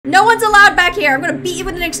No one's allowed back here. I'm gonna beat you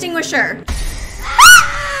with an extinguisher.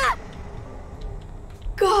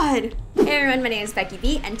 God. Hey everyone, my name is Becky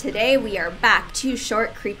B, and today we are back to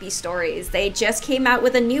Short Creepy Stories. They just came out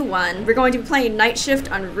with a new one. We're going to be playing Night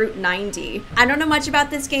Shift on Route 90. I don't know much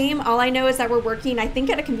about this game. All I know is that we're working, I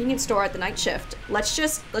think, at a convenience store at the night shift. Let's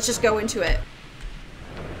just go into it.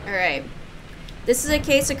 All right. This is a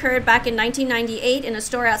case occurred back in 1998 in a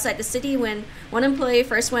store outside the city when one employee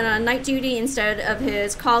first went on night duty instead of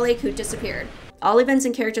his colleague who disappeared. All events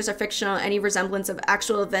and characters are fictional. Any resemblance of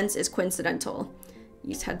actual events is coincidental.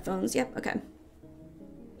 Use headphones. Yep, okay.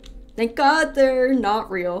 Thank God they're not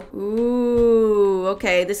real. Ooh,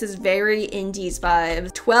 okay. This is very Indies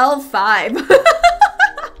vibes. 12-5.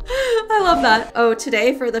 I love that. Oh,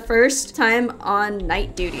 today for the first time on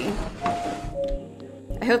night duty.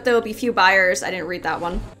 I hope there will be few buyers. I didn't read that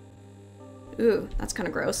one. Ooh, that's kind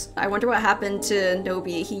of gross. I wonder what happened to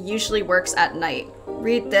Nobi. He usually works at night.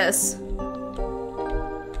 Read this.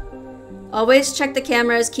 Always check the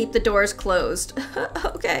cameras, keep the doors closed.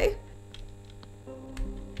 Okay.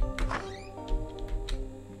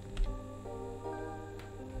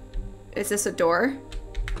 Is this a door?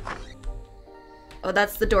 Oh,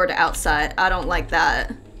 that's the door to outside. I don't like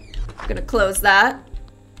that. I'm gonna close that.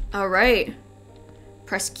 All right.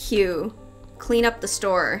 Press Q. Clean up the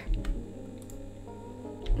store.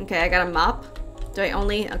 Okay, I got a mop. Do I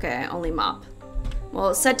only? Okay, I only mop. Well,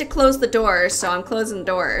 it said to close the doors, so I'm closing the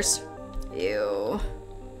doors. Ew.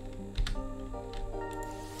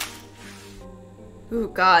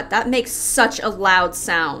 Ooh, God, that makes such a loud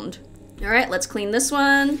sound. All right, let's clean this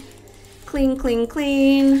one. Clean, clean,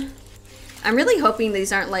 clean. I'm really hoping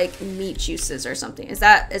these aren't like meat juices or something. Is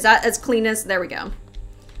that as clean as, there we go. I'm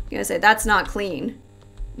gonna say that's not clean.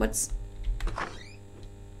 What's,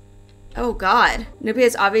 oh God. Nobi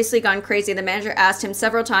has obviously gone crazy. The manager asked him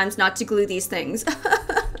several times not to glue these things.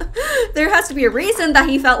 There has to be a reason that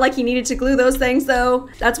he felt like he needed to glue those things, though.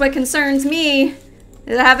 That's what concerns me.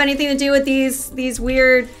 Does it have anything to do with these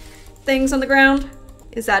weird things on the ground?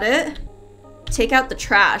 Is that it? Take out the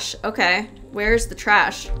trash. Okay. Where's the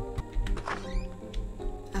trash?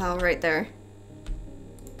 Oh, right there.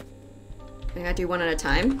 I gotta do one at a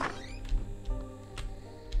time.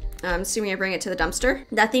 I'm assuming I bring it to the dumpster.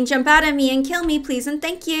 Nothing jump out at me and kill me, please and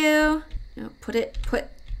thank you. No, put.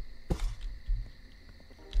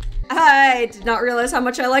 I did not realize how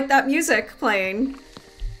much I like that music playing.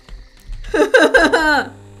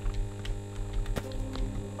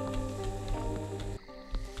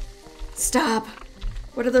 Stop.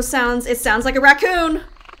 What are those sounds? It sounds like a raccoon.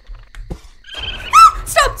 Ah!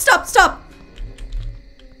 Stop, stop, stop.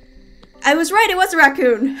 I was right, it was a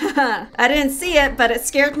raccoon. I didn't see it, but it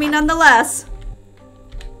scared me nonetheless.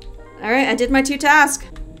 All right, I did my 2 tasks.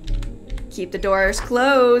 Keep the doors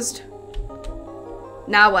closed.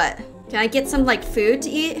 Now what? Can I get some like food to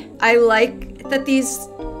eat? I like that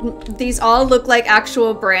these all look like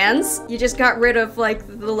actual brands. You just got rid of like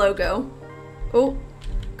the logo. Oh,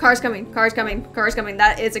 car's coming, car's coming, car's coming.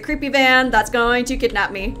 That is a creepy van that's going to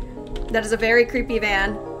kidnap me. That is a very creepy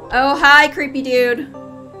van. Oh, hi, creepy dude.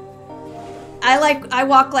 I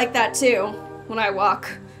walk like that too when I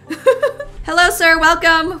walk. Hello, sir,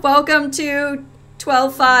 welcome. Welcome to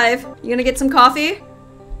 12-5. You gonna get some coffee?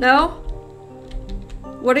 No?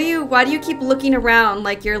 What are you, why do you keep looking around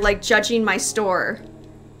like you're like judging my store?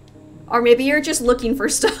 Or maybe you're just looking for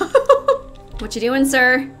stuff. What you doing,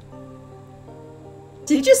 sir?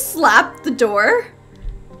 Did you just slap the door?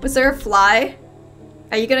 Was there a fly?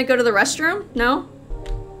 Are you gonna go to the restroom? No?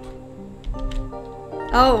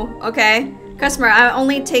 Oh, okay. Customer, I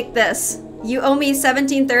only take this. You owe me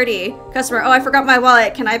 $17.30. Customer, oh, I forgot my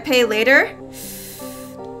wallet. Can I pay later?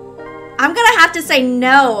 I'm gonna have to say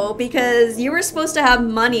no because you were supposed to have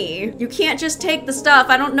money. You can't just take the stuff.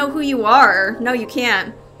 I don't know who you are. No, you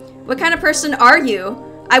can't. What kind of person are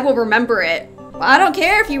you? I will remember it. Well, I don't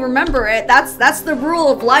care if you remember it. That's the rule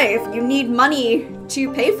of life. You need money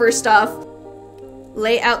to pay for stuff.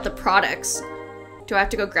 Lay out the products. Do I have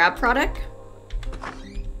to go grab product?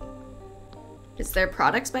 Is there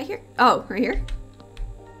products by here? Oh, right here.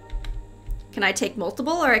 Can I take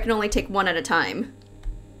multiple or I can only take one at a time?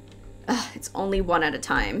 Ugh, it's only one at a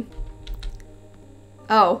time.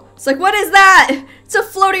 Oh, it's like, what is that? It's a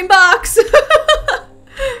floating box.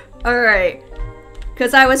 All right.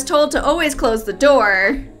 Because I was told to always close the door.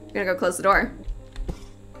 I'm gonna go close the door.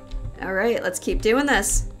 All right, let's keep doing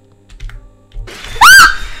this.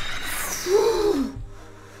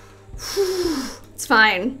 It's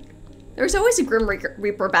fine. There's always a Grim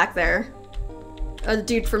Reaper back there. A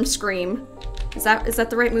dude from Scream. Is that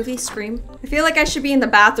the right movie? Scream? I feel like I should be in the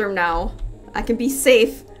bathroom now. I can be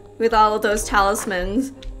safe with all of those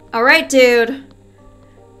talismans. All right, dude.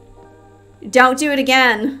 Don't do it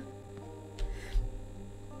again.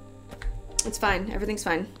 It's fine. Everything's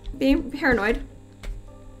fine. Being paranoid.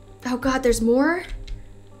 Oh god, there's more?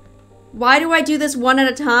 Why do I do this one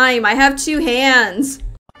at a time? I have 2 hands.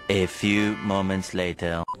 A few moments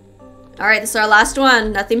later. Alright, this is our last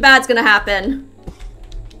one. Nothing bad's gonna happen.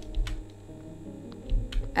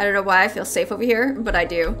 I don't know why I feel safe over here, but I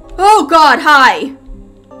do. Oh god, hi!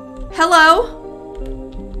 Hello?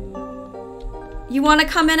 You wanna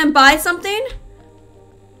come in and buy something?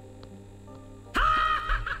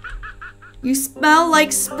 You smell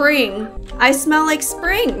like spring. I smell like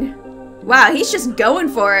spring. Wow, he's just going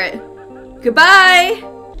for it. Goodbye.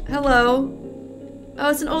 Hello. Oh,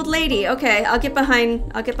 it's an old lady. Okay, I'll get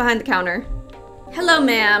behind the counter. Hello,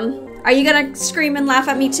 ma'am. Are you gonna scream and laugh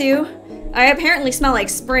at me too? I apparently smell like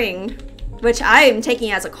spring, which I am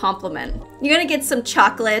taking as a compliment. You gonna get some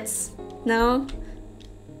chocolates? No?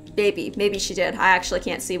 Maybe she did. I actually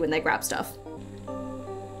can't see when they grab stuff.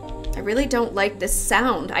 I really don't like this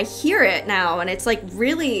sound. I hear it now and it's like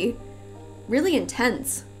really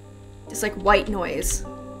intense. It's like white noise.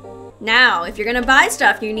 Now, if you're gonna buy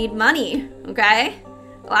stuff, you need money, okay?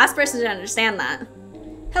 The last person to understand that.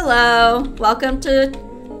 Hello, welcome to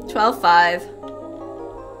 12.5.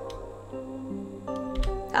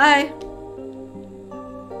 Hi.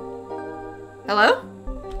 Hello?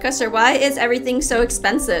 Custer, why is everything so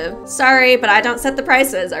expensive? Sorry, but I don't set the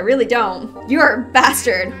prices. I really don't. You're a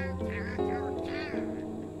bastard.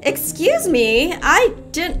 Excuse me?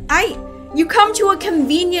 You come to a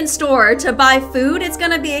convenience store to buy food, it's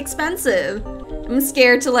gonna be expensive. I'm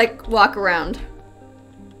scared to like walk around.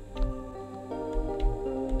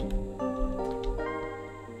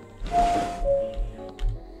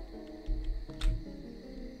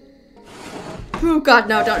 Oh god,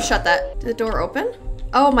 no, don't shut that. Did the door open?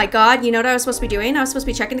 Oh my god, you know what I was supposed to be doing? I was supposed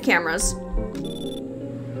to be checking the cameras.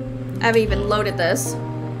 I haven't even loaded this.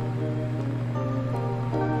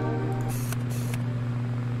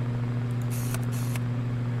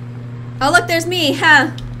 Oh look, there's me,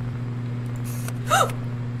 huh?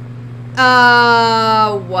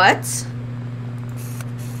 What?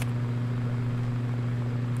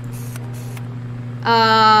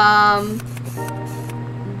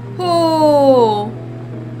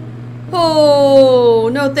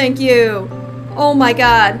 Oh, no thank you. Oh my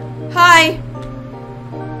god. Hi.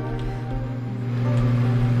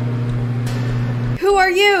 Who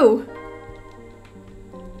are you?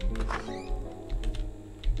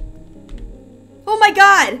 Oh my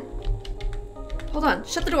god! Hold on,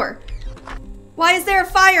 shut the door. Why is there a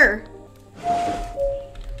fire?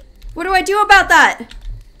 What do I do about that?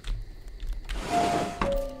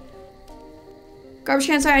 Garbage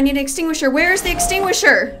can, sorry, I need an extinguisher. Where is the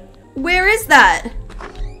extinguisher? Where is that?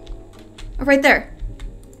 Oh, right there.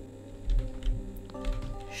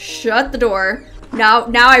 Shut the door. Now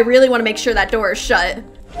I really want to make sure that door is shut.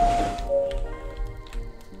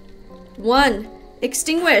 1.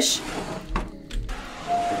 Extinguish.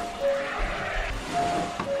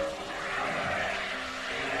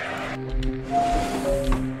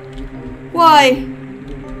 Why?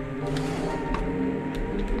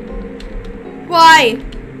 Why?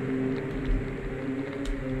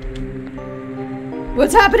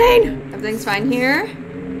 What's happening? Everything's fine here.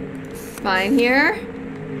 Fine here.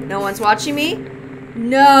 No one's watching me.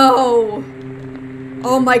 No.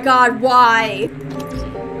 Oh my god, why?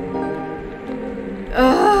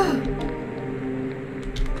 Ugh.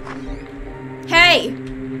 Hey,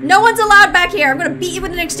 no one's allowed back here. I'm gonna beat you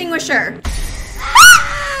with an extinguisher.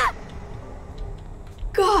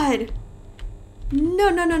 God. No,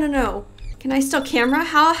 no, no, no, no. Can I still camera?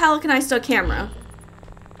 How the hell can I still camera?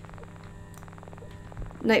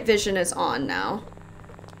 Night vision is on now.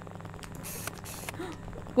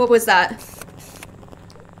 What was that?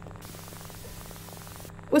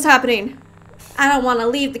 What's happening? I don't want to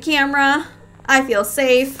leave the camera. I feel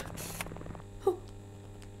safe. Oh.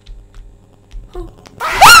 Oh.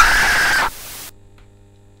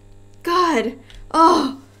 God.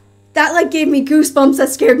 Oh. That like gave me goosebumps. That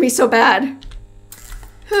scared me so bad.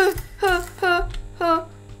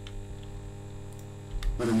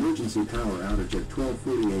 An emergency power outage at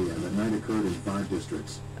 12:40 a.m. at night occurred in 5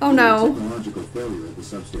 districts. Oh no. Technological failure at the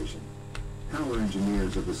substation. Power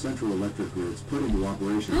engineers of the Central Electric Grids put into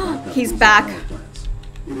operation backup He's back. power plants.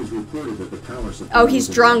 It is reported that the power supply Oh, he's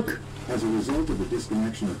drunk. as a result of the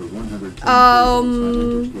disconnection of the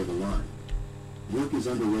 110 cable line. Work is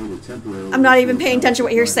underway to temporarily. I'm not even paying attention to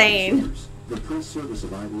what you're saying. The press service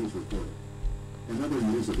of IE's reported. Another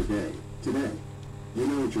news of the day. Today, you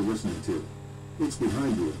know what you're listening to. It's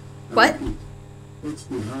behind you. What? It's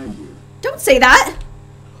behind you. Don't say that.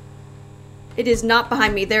 It is not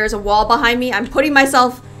behind me. There is a wall behind me. I'm putting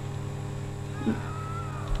myself...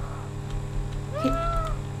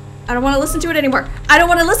 I don't want to listen to it anymore. I don't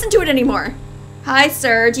want to listen to it anymore. Hi,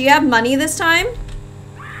 sir. Do you have money this time?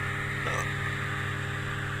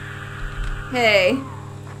 Hey.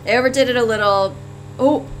 I overdid it a little.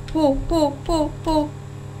 Oh.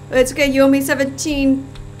 It's okay. You owe me 17.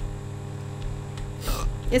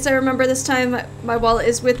 Yes, I remember this time. My wallet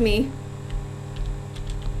is with me.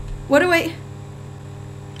 What do I...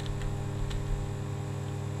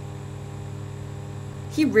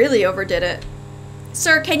 He really overdid it.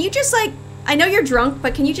 Sir, can you just like... I know you're drunk,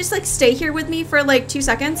 but can you just like stay here with me for like 2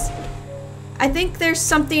 seconds? I think there's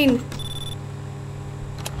something...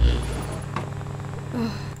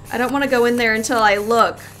 I don't want to go in there until I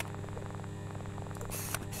look.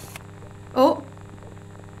 Oh.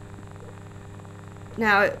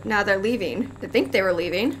 Now they're leaving. I think they were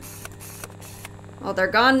leaving. Well, they're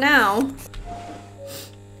gone now.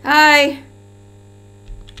 Hi.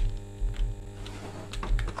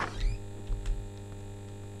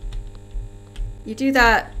 You do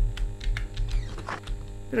that. I'm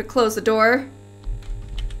gonna close the door.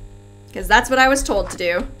 Because that's what I was told to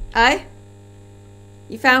do. Aye?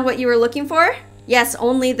 You found what you were looking for? Yes,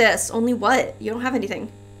 only this. Only what? You don't have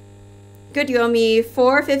anything. Good, you owe me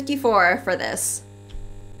 $4.54 for this.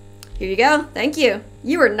 Here you go. Thank you.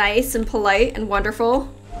 You were nice and polite and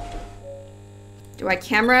wonderful. Do I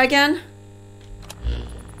camera again?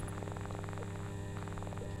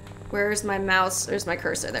 Where's my mouse? There's my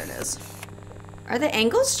cursor. There it is. Are the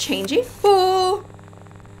angles changing? Oh!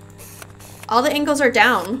 All the angles are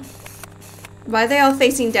down. Why are they all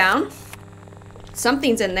facing down?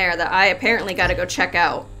 Something's in there that I apparently gotta go check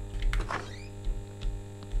out.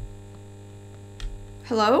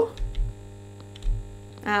 Hello?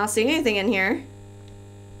 I don't see anything in here.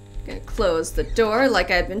 Gonna close the door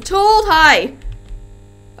like I've been told. Hi!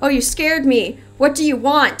 Oh, you scared me. What do you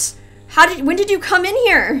want? When did you come in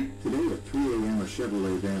here? Today at 3 a.m. a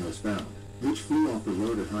Chevrolet van was found, which flew off the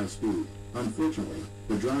road at high speed. Unfortunately,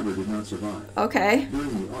 the driver did not survive. Okay.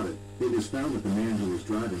 During the audit, it was found that the man who was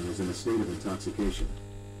driving was in a state of intoxication.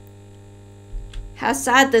 How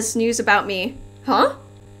sad this news about me. Huh?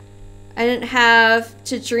 I didn't have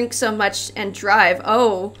to drink so much and drive.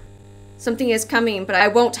 Oh. Something is coming, but I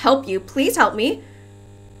won't help you. Please help me.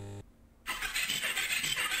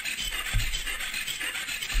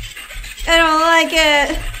 I don't like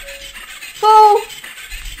it. Oh.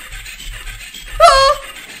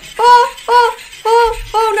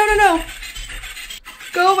 Oh, no.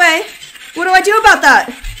 Go away. What do I do about that?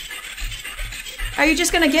 Are you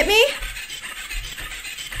just gonna get me?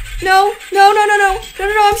 No,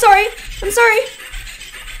 I'm sorry.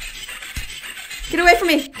 Get away from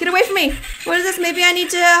me. What is this? Maybe I need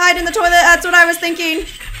to hide in the toilet. That's what I was thinking.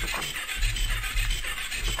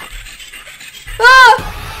 Ah!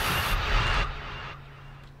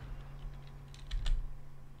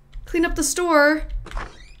 Clean up the store.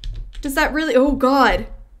 Does that really? Oh God.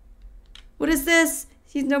 What is this?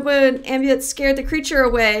 He's no one ambulance scared the creature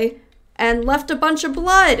away and left a bunch of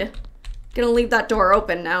blood. Gonna leave that door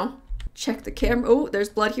open now. Check the camera. Oh, there's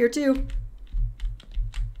blood here too.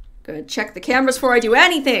 Gonna check the cameras before I do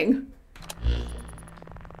anything.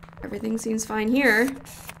 Everything seems fine here.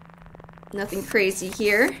 Nothing crazy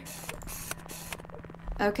here.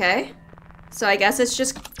 Okay. So I guess it's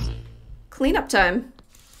just cleanup time.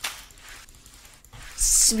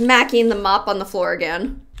 Smacking the mop on the floor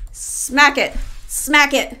again. Smack it.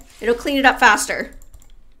 Smack it. It'll clean it up faster.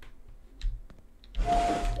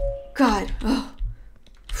 God. Oh.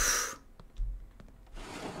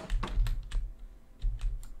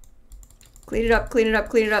 Clean it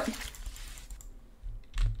up.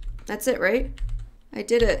 That's it, right? I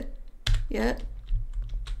did it. Yeah.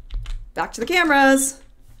 Back to the cameras.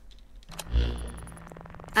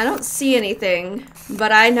 I don't see anything,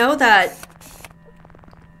 but I know that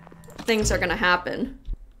things are gonna happen.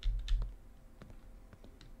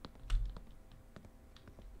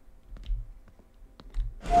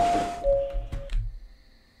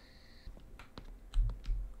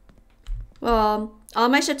 Well, all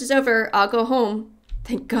my shift is over. I'll go home.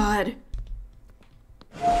 Thank God.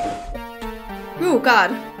 Ooh,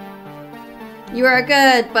 God. You are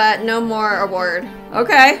good, but no more award.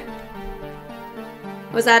 Okay.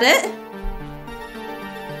 Was that it?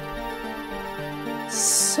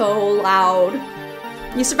 So loud.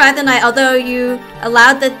 You survived the night, although you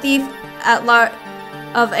allowed the thief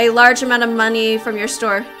of a large amount of money from your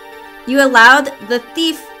store. You allowed the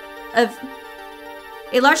thief of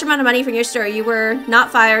a large amount of money from your store. You were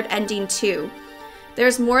not fired. Ending 2.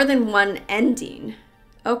 There's more than one ending.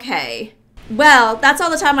 Okay. Well, that's all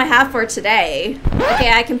the time I have for today.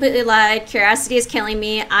 Okay, I completely lied. Curiosity is killing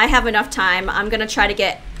me. I have enough time. I'm gonna try to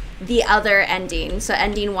get the other ending, so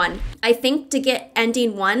ending 1. I think to get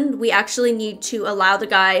ending 1, we actually need to allow the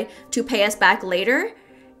guy to pay us back later,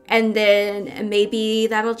 and then maybe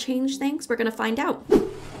that'll change things. We're gonna find out.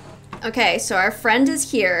 Okay, so our friend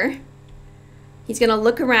is here. He's gonna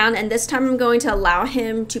look around, and this time I'm going to allow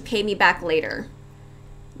him to pay me back later.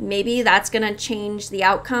 Maybe that's gonna change the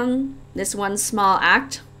outcome, this one small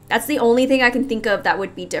act. That's the only thing I can think of that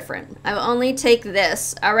would be different. I will only take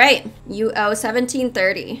this. All right, you owe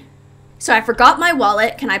 $17.30. So I forgot my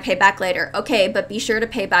wallet, can I pay back later? Okay, but be sure to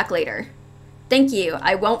pay back later. Thank you,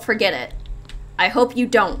 I won't forget it. I hope you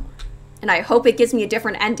don't. And I hope it gives me a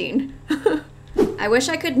different ending. I wish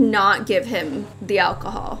I could not give him the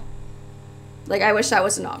alcohol. Like, I wish that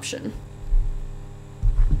was an option.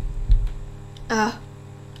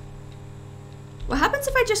 What happens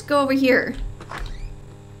if I just go over here?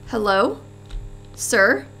 Hello?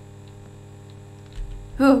 Sir?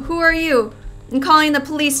 Oh, who are you? I'm calling the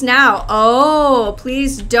police now. Oh,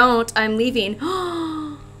 please don't. I'm leaving.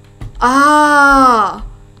 Ah,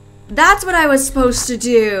 that's what I was supposed to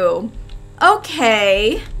do.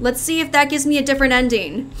 Okay, let's see if that gives me a different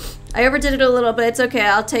ending. I overdid it a little, but it's okay.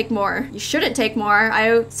 I'll take more. You shouldn't take more. I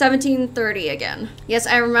owe $17.30 again. Yes,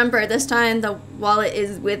 I remember. This time the wallet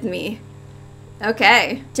is with me.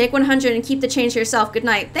 Okay, take 100 and keep the change to yourself. Good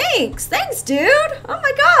night. Thanks, dude. Oh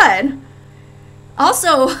my god.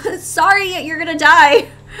 Also, sorry you're gonna die.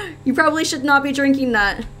 You probably should not be drinking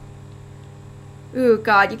that. Ooh,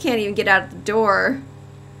 god, you can't even get out of the door.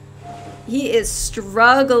 He is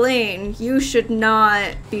struggling. You should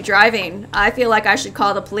not be driving. I feel like I should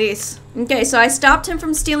call the police. Okay, so I stopped him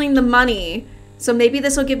from stealing the money. So maybe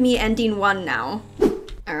this will give me ending 1 now.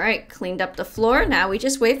 All right, cleaned up the floor. Now we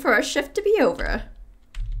just wait for our shift to be over.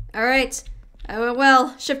 All right. Oh,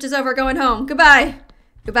 well, shift is over. Going home. Goodbye.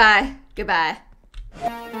 Goodbye. Goodbye.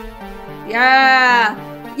 Yeah.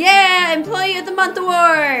 Yeah, Employee of the Month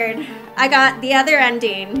award. I got the other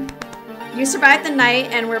ending. You survived the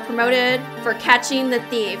night and were promoted for catching the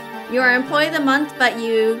thief. You are Employee of the Month, but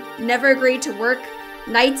you never agreed to work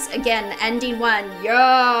nights again. Ending 1.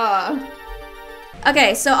 Yeah.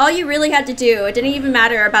 Okay, so all you really had to do, it didn't even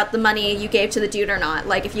matter about the money you gave to the dude or not,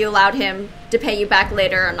 like if you allowed him to pay you back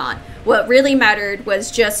later or not. What really mattered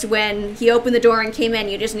was just when he opened the door and came in,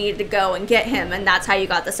 you just needed to go and get him, and that's how you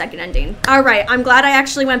got the second ending. All right, I'm glad I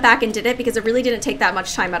actually went back and did it because it really didn't take that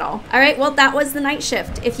much time at all. All right, well, that was the night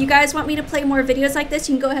shift. If you guys want me to play more videos like this,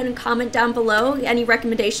 you can go ahead and comment down below any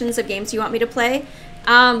recommendations of games you want me to play.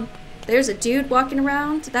 There's a dude walking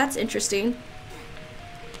around. That's interesting.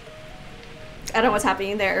 I don't know what's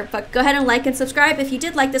happening there, but go ahead and like and subscribe if you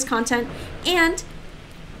did like this content, and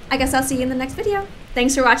I guess I'll see you in the next video.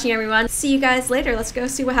 Thanks for watching, everyone. See you guys later. Let's go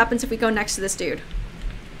see what happens if we go next to this dude.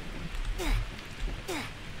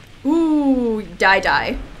 Ooh,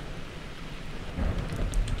 die.